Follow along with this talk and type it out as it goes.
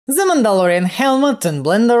the Mandalorian Helmet and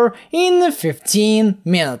Blender in 15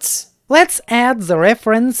 minutes. Let's add the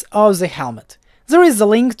reference of the helmet. There is a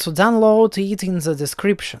link to download it in the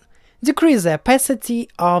description. Decrease the opacity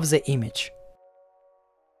of the image.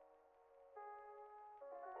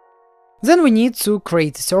 Then we need to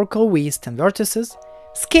create a circle with 10 vertices,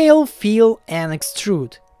 scale, fill and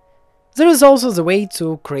extrude. There is also the way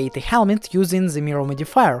to create a helmet using the mirror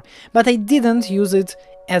modifier, but I didn't use it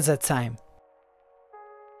at that time.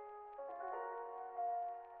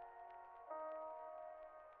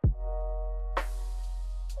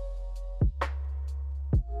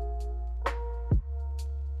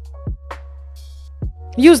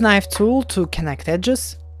 Use knife tool to connect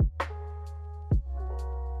edges.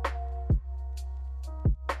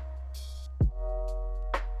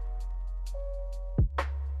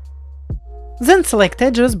 Then select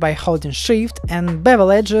edges by holding Shift and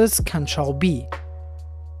bevel edges Ctrl-B.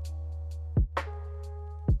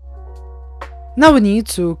 Now we need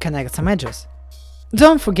to connect some edges.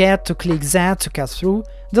 Don't forget to click Z to cut through,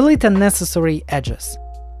 delete unnecessary edges.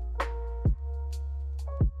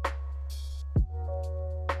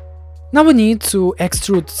 Now we need to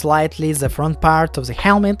extrude slightly the front part of the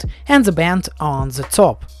helmet and the band on the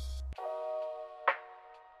top.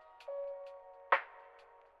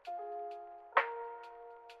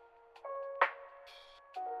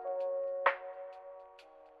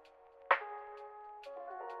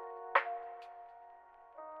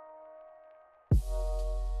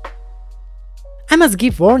 I must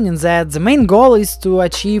give warning that the main goal is to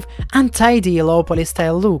achieve untidy low poly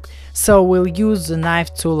style look, so we'll use the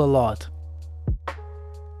knife tool a lot.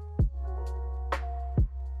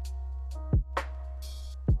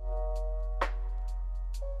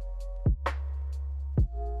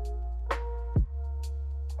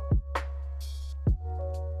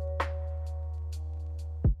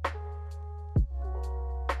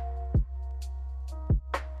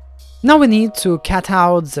 Now we need to cut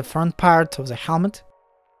out the front part of the helmet.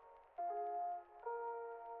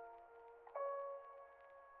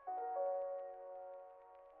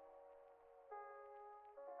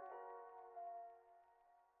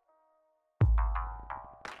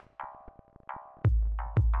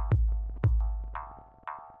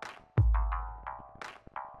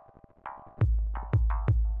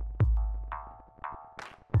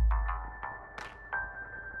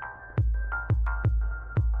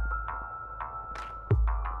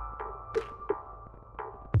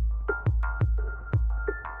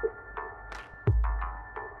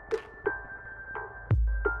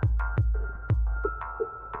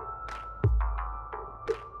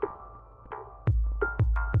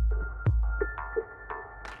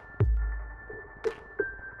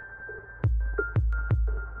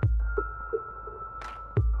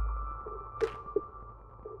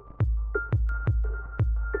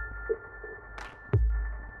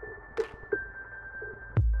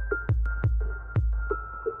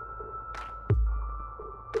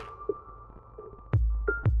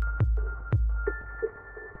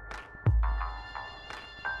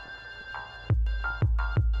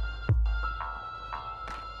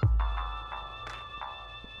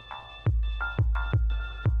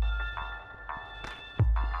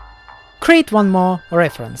 Create one more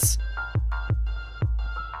reference.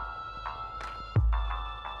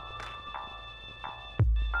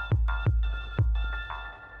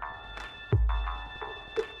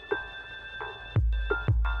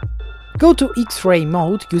 Go to X-ray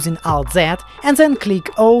mode using Alt-Z and then click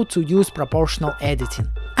O to use proportional editing.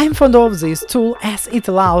 I'm fond of this tool as it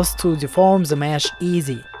allows to deform the mesh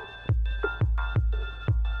easy.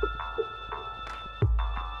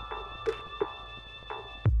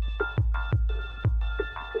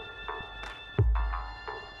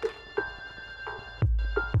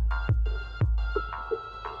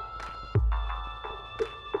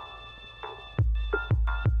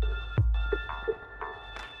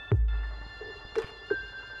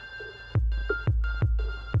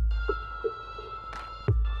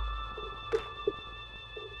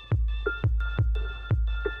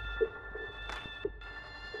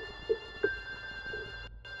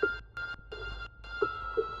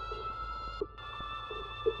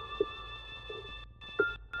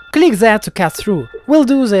 Click that to cut through. We'll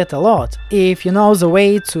do that a lot. If you know the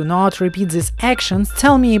way to not repeat these actions,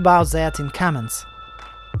 tell me about that in comments.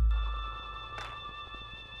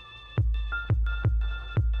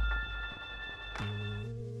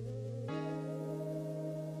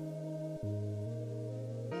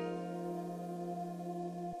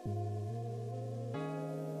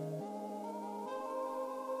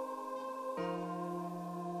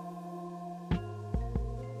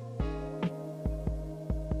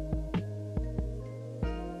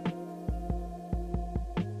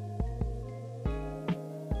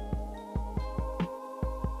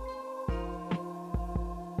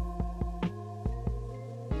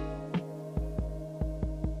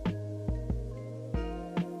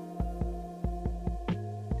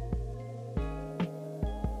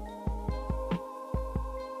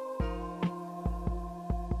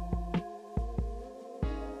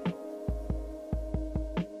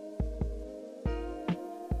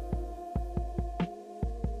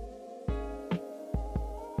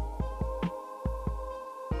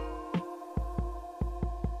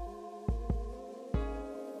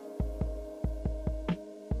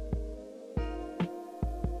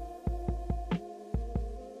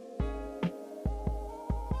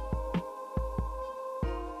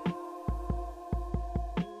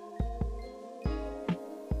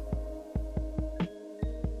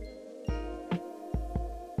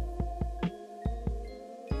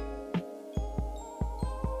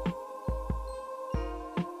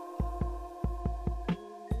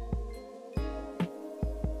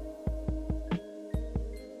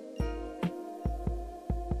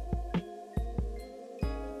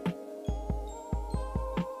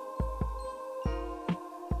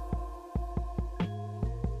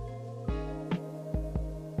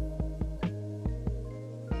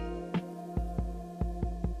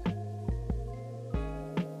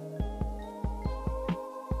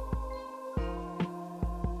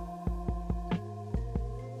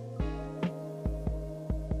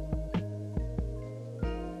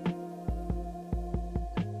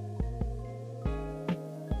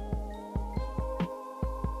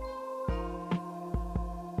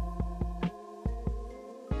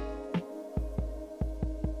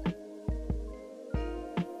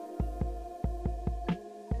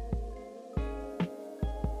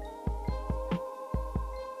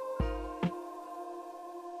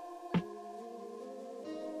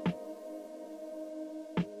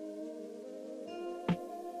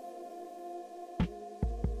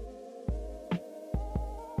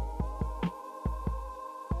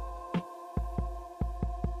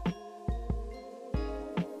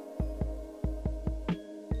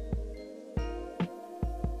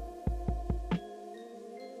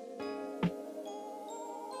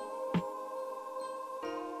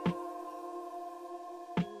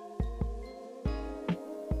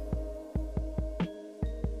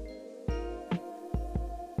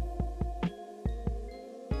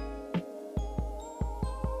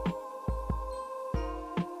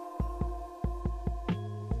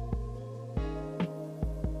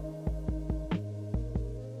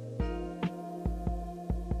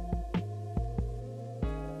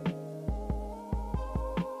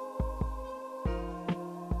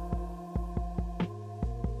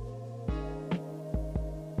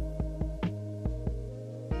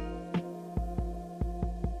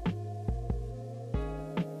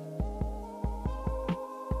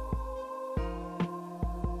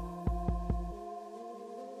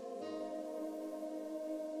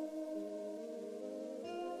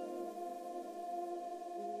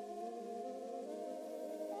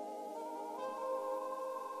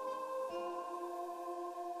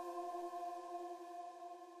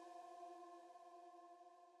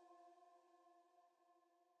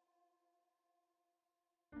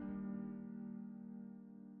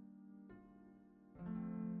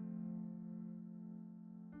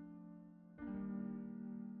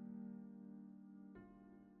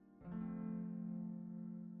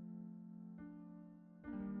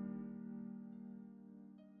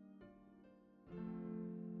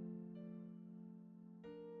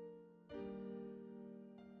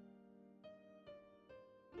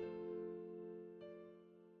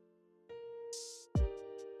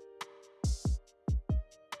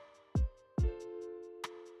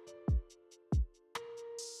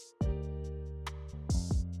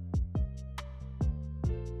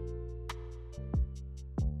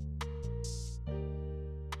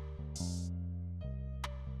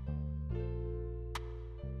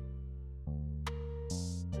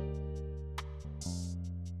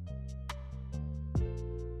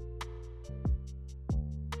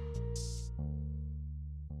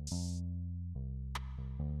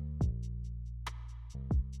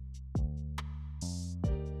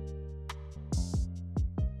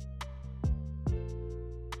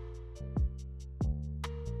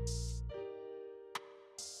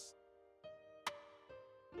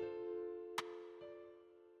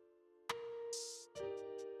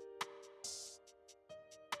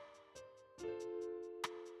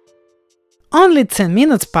 Only 10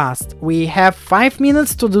 minutes passed, we have 5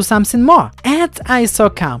 minutes to do something more. Add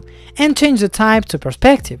ISO cam and change the type to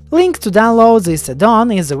perspective. Link to download this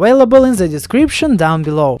add-on is available in the description down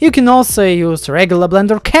below. You can also use regular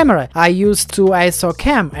Blender camera. I use 2 ISO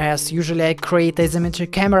cam as usually I create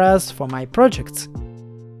asymmetric cameras for my projects.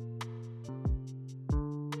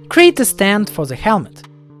 Create a stand for the helmet.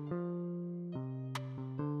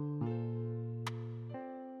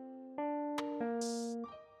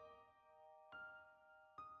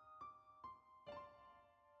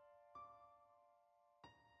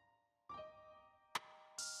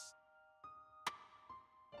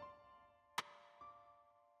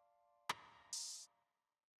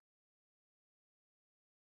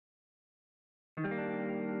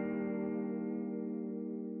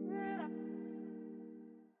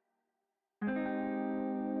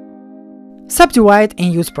 Subdivide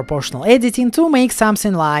and use proportional editing to make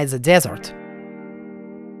something like the desert.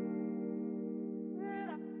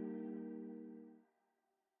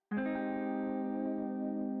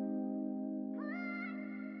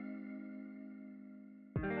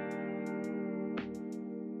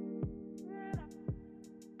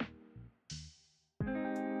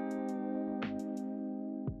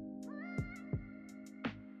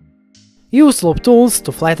 Use loop tools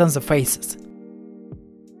to flatten the faces.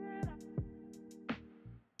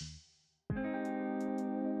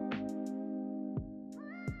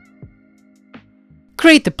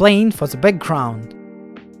 Create a plane for the background.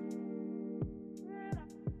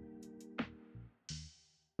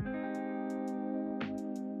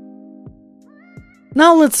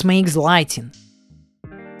 Now let's make the lighting.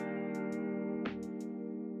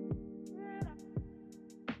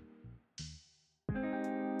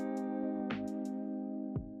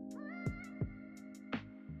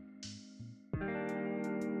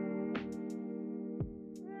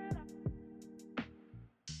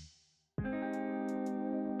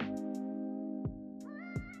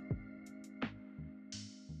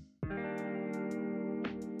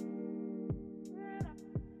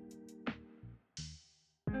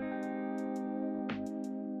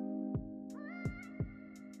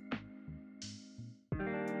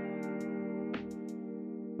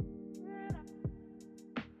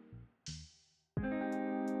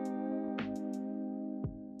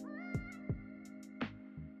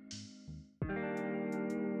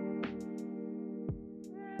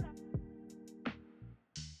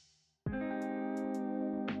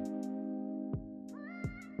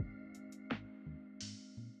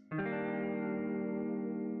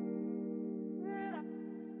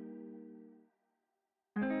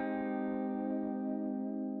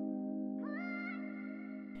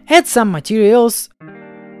 Add some materials.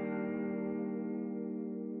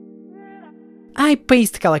 I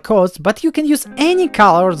paste color codes, but you can use any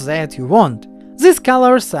colors that you want. These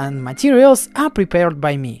colors and materials are prepared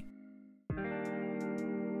by me.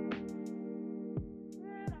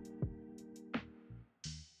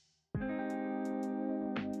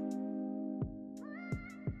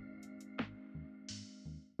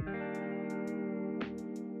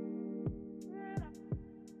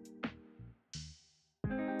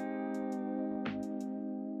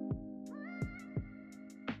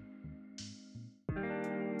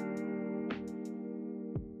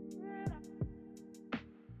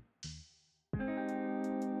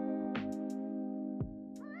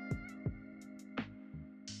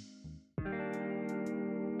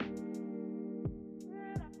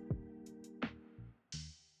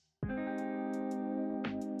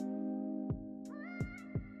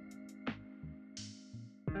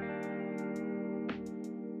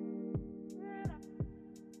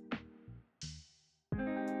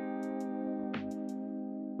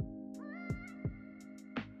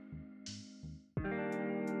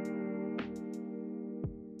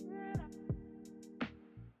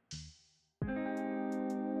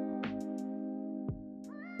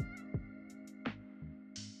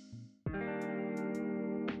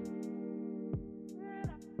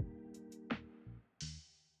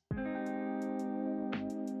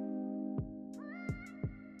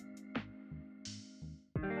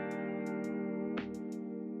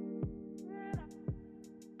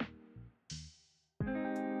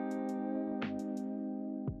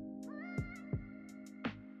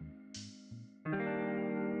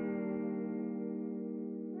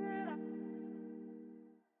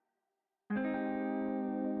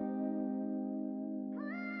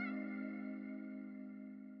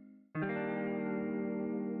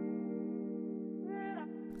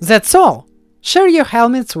 That's all! Share your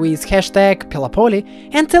helmets with hashtag #Pelapoli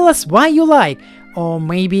and tell us why you like or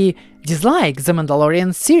maybe dislike the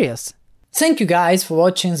Mandalorian series. Thank you guys for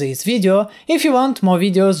watching this video. If you want more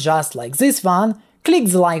videos just like this one, click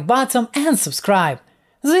the like button and subscribe.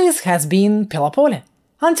 This has been Pelopoli.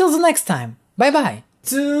 Until the next time, bye bye.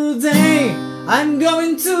 Today I'm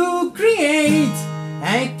going to create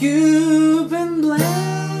a cube